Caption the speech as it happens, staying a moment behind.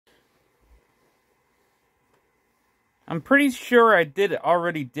I'm pretty sure I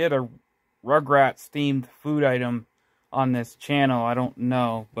already did a Rugrats themed food item on this channel. I don't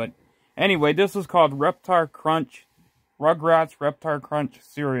know, but anyway, this was called Reptar Crunch, Rugrats Reptar Crunch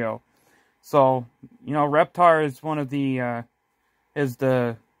cereal. So, you know, Reptar is one of the is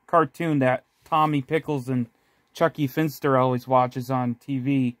the cartoon that Tommy Pickles and Chucky Finster always watches on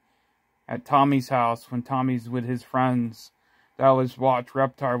TV at Tommy's house when Tommy's with his friends. They always watch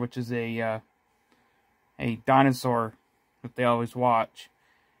Reptar, which is a dinosaur that they always watch.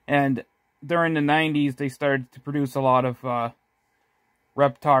 And during the 90s, they started to produce a lot of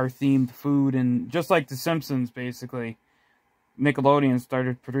Reptar-themed food, and just like The Simpsons, basically, Nickelodeon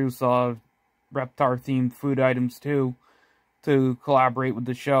started to produce Reptar-themed food items, too, to collaborate with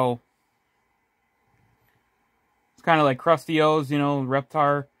the show. It's kind of like Krusty O's, you know,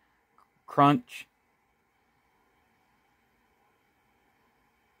 Reptar Crunch.